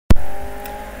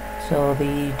So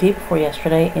the day before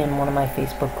yesterday, in one of my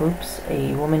Facebook groups,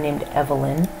 a woman named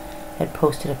Evelyn had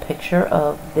posted a picture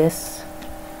of this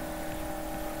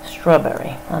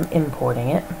strawberry. I'm importing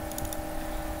it.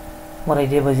 What I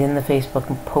did was, in the Facebook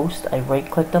post, I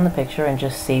right-clicked on the picture and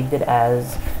just saved it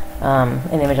as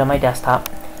an image on my desktop.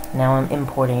 Now I'm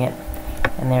importing it,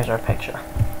 and there's our picture.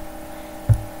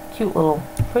 Cute little,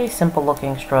 pretty simple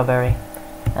looking strawberry,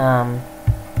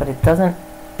 but it doesn't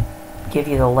give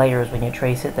you the layers when you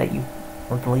trace it that you,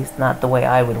 at least not the way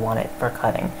I would want it for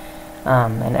cutting.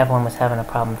 And everyone was having a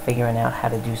problem figuring out how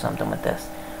to do something with this.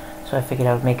 So I figured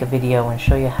I would make a video and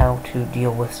show you how to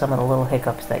deal with some of the little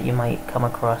hiccups that you might come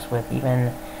across with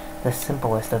even the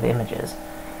simplest of images.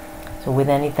 So with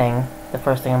anything, the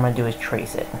first thing I'm going to do is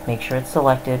trace it. Make sure it's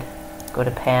selected, go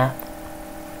to Path,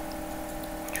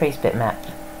 Trace Bitmap,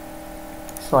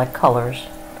 select Colors,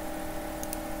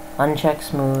 uncheck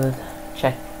Smooth,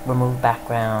 check Remove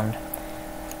Background,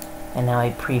 and now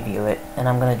I preview it, and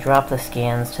I'm going to drop the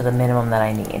scans to the minimum that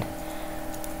I need.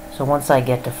 So once I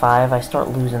get to 5, I start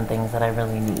losing things that I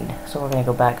really need. So we're going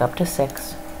to go back up to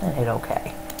 6 and hit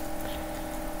OK.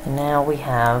 And now we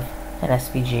have an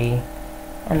SVG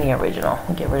and the original.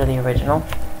 We'll get rid of the original.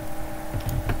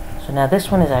 So now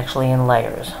this one is actually in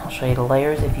layers. I'll show you the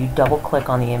layers. If you double click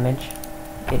on the image,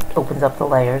 it opens up the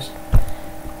layers.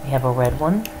 We have a red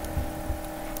one,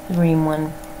 a green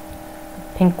one,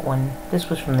 pink one. This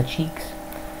was from the cheeks.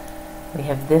 We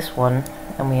have this one,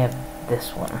 and we have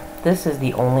this one. This is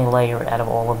the only layer out of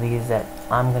all of these that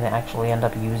I'm going to actually end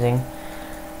up using.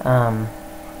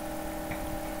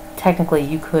 Technically,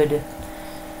 you could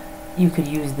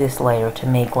use this layer to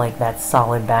make like that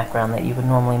solid background that you would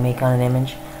normally make on an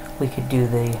image. We could do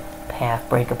the path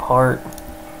break apart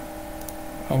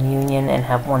and union and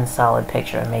have one solid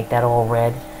picture and make that all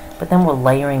red. But then we're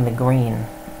layering the green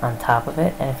on top of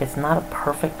it, and if it's not a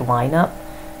perfect lineup,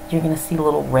 you're going to see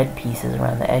little red pieces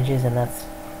around the edges, and that's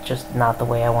just not the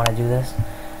way I want to do this.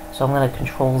 So I'm going to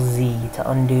Control Z to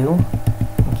undo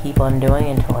and keep undoing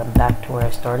until I'm back to where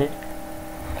I started.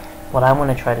 What I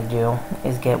want to try to do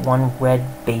is get one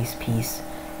red base piece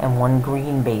and one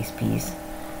green base piece,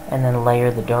 and then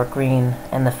layer the dark green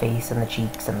and the face and the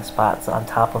cheeks and the spots on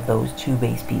top of those two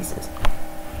base pieces.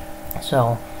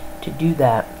 So to do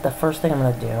that, the first thing I'm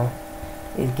going to do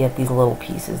is get these little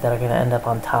pieces that are going to end up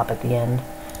on top at the end.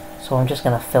 So I'm just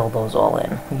going to fill those all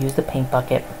in. We use the paint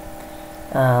bucket.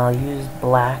 I'll use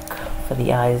black for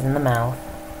the eyes and the mouth.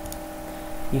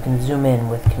 You can zoom in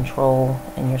with Control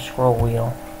and your scroll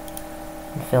wheel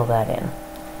and fill that in.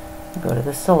 Go to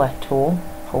the Select tool,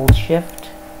 hold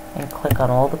Shift, and click on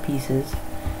all the pieces,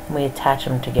 and we attach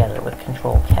them together with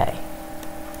Control K.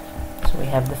 So we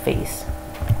have the face.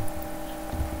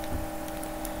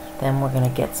 Then we're going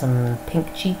to get some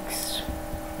pink cheeks.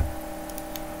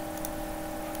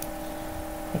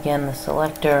 Again, the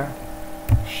selector,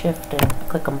 Shift and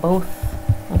click them both,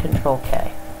 and Control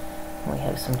K. And we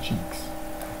have some cheeks.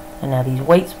 And now these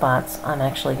white spots, I'm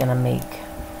actually going to make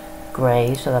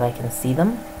gray so that I can see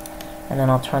them. And then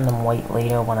I'll turn them white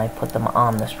later when I put them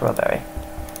on the strawberry.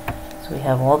 So we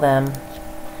have all them,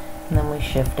 and then we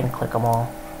Shift and click them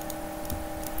all,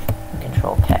 and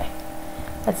Control K.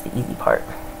 That's the easy part.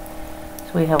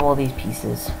 So we have all these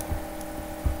pieces.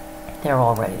 They're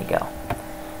all ready to go.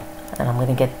 And I'm going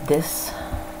to get this,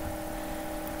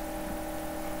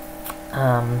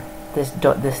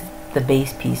 the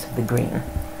base piece of the green.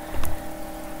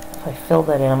 If I fill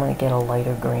that in, I'm going to get a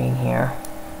lighter green here.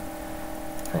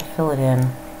 If I fill it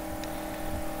in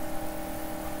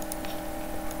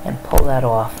and pull that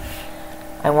off,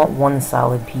 I want one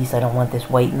solid piece. I don't want this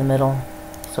white in the middle.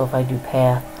 So if I do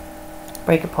Path,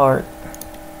 Break Apart,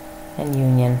 and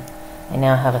Union, I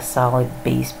now have a solid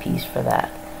base piece for that.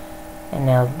 And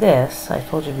now this, I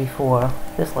told you before,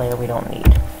 this layer we don't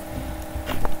need.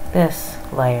 This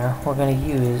layer we're going to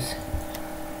use,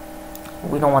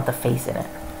 we don't want the face in it.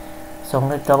 So I'm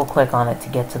going to double click on it to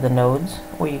get to the nodes,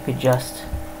 or you could just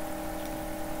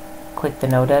click the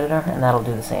node editor and that'll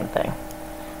do the same thing.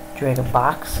 Drag a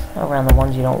box around the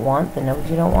ones you don't want, the nodes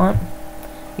you don't want.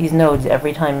 These nodes,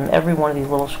 every one of these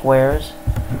little squares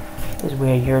is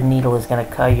where your needle is going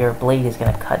to cut, your blade is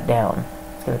going to cut down.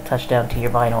 It's going to touch down to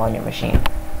your vinyl on your machine.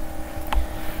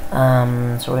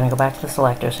 So we're going to go back to the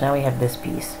selector. So now we have this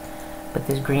piece. But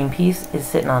this green piece is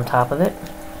sitting on top of it.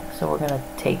 So we're going to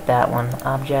take that one,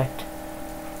 Object,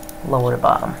 lower to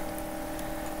bottom.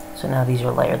 So now these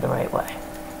are layered the right way.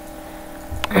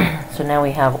 So now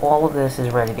we have all of this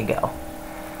is ready to go.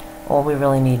 All we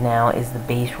really need now is the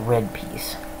base red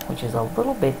piece, which is a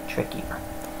little bit trickier.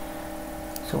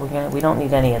 So we don't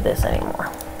need any of this anymore.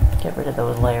 Get rid of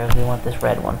those layers. We want this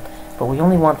red one. but we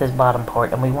only want this bottom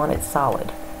part, and we want it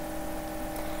solid.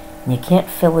 And you can't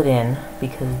fill it in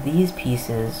because these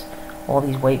pieces, all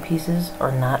these white pieces,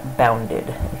 are not bounded.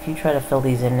 If you try to fill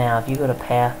these in now, if you go to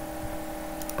path,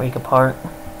 break apart,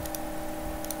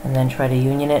 and then try to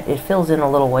union it, it fills in the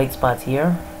little white spots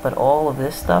here, but all of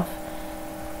this stuff,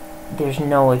 there's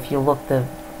no, if you look,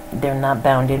 they're not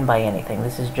bound in by anything.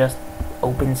 This is just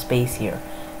open space here.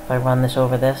 If I run this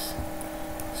over this,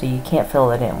 so you can't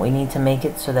fill it in. We need to make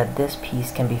it so that this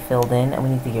piece can be filled in, and we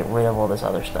need to get rid of all this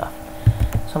other stuff.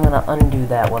 So I'm going to undo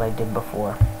that, what I did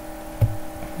before.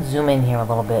 Zoom in here a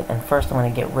little bit, and first I'm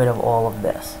going to get rid of all of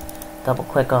this. Double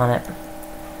click on it,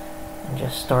 and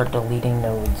just start deleting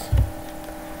nodes.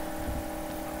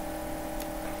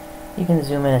 You can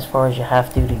zoom in as far as you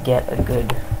have to get a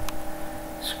good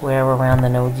square around the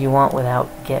nodes you want without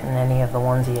getting any of the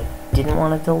ones you didn't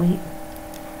want to delete.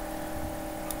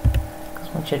 Because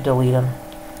once you delete them,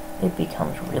 it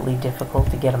becomes really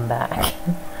difficult to get them back.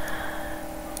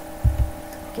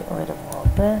 Get rid of all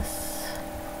this,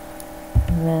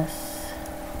 and this,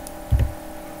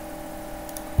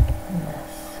 and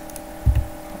this,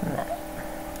 and that.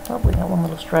 Oh, we got one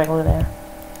little straggler there.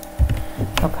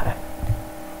 Okay.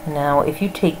 Now, if you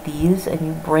take these and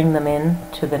you bring them in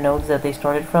to the nodes that they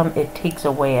started from, it takes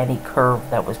away any curve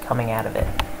that was coming out of it.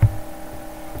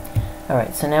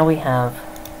 Alright, so now we have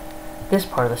this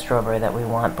part of the strawberry that we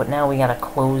want, but now we gotta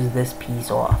close this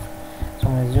piece off. So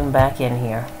I'm gonna zoom back in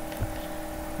here.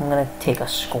 I'm gonna take a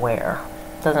square.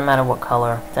 Doesn't matter what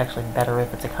color, it's actually better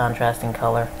if it's a contrasting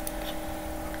color.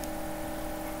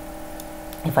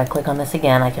 If I click on this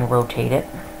again, I can rotate it.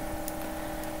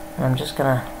 And I'm just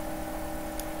gonna,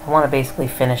 I want to basically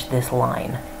finish this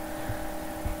line.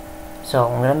 So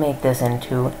I'm going to make this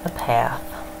into a path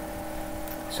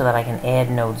so that I can add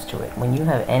nodes to it. When you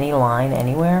have any line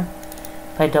anywhere,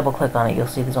 if I double click on it, you'll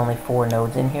see there's only 4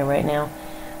 nodes in here right now,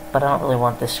 but I don't really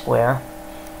want this square.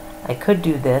 I could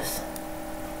do this,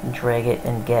 drag it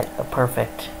and get a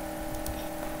perfect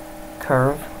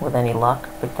curve with any luck,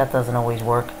 but that doesn't always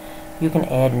work. You can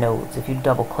add nodes. If you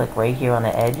double click right here on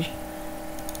the edge,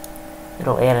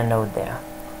 it'll add a node there.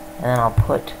 And then I'll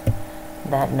put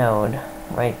that node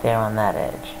right there on that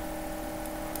edge.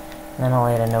 And then I'll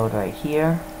add a node right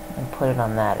here and put it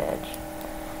on that edge.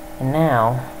 And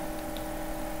now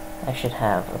I should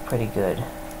have a pretty good,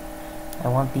 I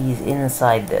want these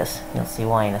inside this. You'll see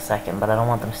why in a second, but I don't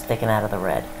want them sticking out of the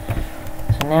red.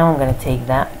 So now I'm going to take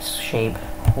that shape,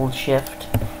 hold shift,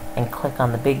 and click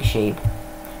on the big shape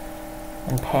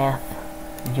and path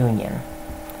union.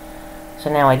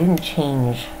 So now I didn't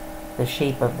change the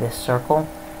shape of this circle,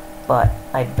 but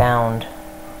I bound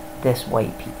this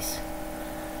white piece.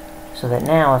 So that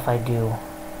now if I do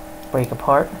break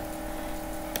apart,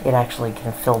 it actually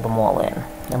can fill them all in.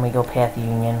 Then we go path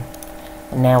union,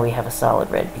 and now we have a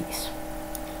solid red piece.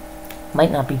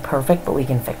 Might not be perfect, but we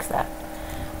can fix that.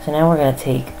 So now we're going to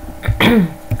take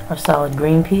our solid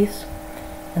green piece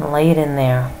and lay it in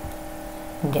there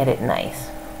and get it nice.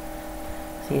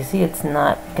 So you see it's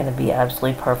not going to be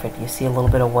absolutely perfect. You see a little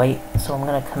bit of white, so I'm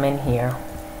going to come in here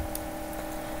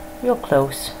real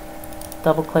close,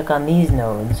 double click on these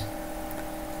nodes,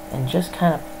 and just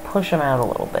kind of push them out a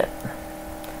little bit.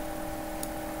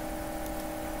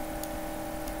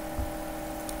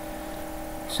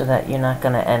 So that you're not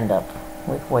going to end up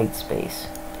with white space.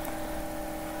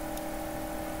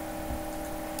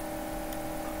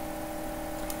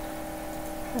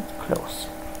 That's close.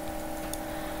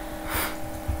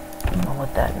 I don't know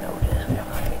what that node is. We don't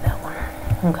really need that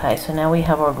one. Okay, so now we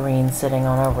have our green sitting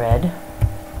on our red.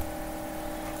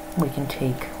 We can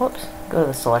take, whoops, go to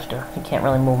the selector. You can't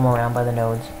really move them around by the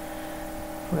nodes.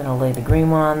 We're going to lay the green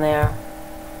one on there.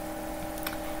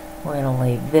 We're going to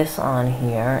lay this on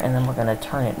here, and then we're going to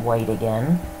turn it white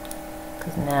again,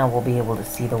 because now we'll be able to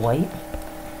see the white.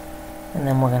 And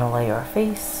then we're going to lay our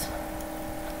face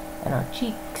and our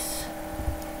cheeks.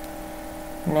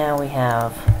 Now we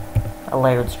have a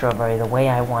layered strawberry the way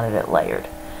I wanted it layered.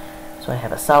 So I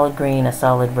have a solid green, a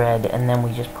solid red, and then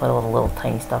we just put all the little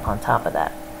tiny stuff on top of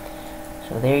that.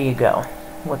 So there you go.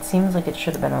 What seems like it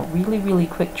should have been a really, really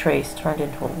quick trace turned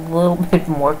into a little bit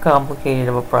more complicated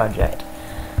of a project.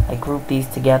 I grouped these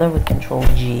together with Control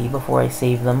G before I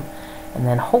save them, and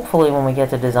then hopefully when we get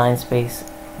to design space,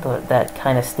 that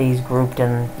kind of stays grouped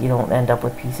and you don't end up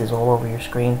with pieces all over your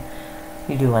screen.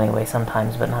 You do anyway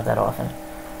sometimes, but not that often.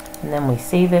 And then we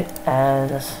save it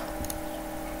as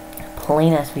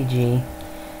plain SVG,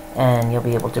 and you'll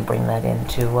be able to bring that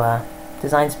into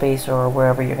design space or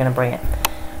wherever you're going to bring it.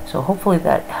 So hopefully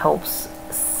that helps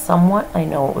somewhat. I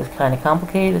know it was kind of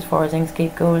complicated as far as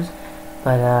Inkscape goes,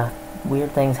 but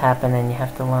weird things happen and you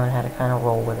have to learn how to kind of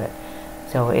roll with it.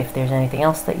 So if there's anything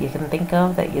else that you can think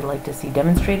of that you'd like to see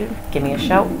demonstrated, give me a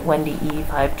shout,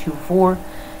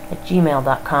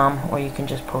 wendye524@gmail.com, or you can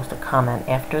just post a comment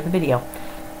after the video.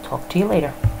 Talk to you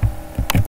later.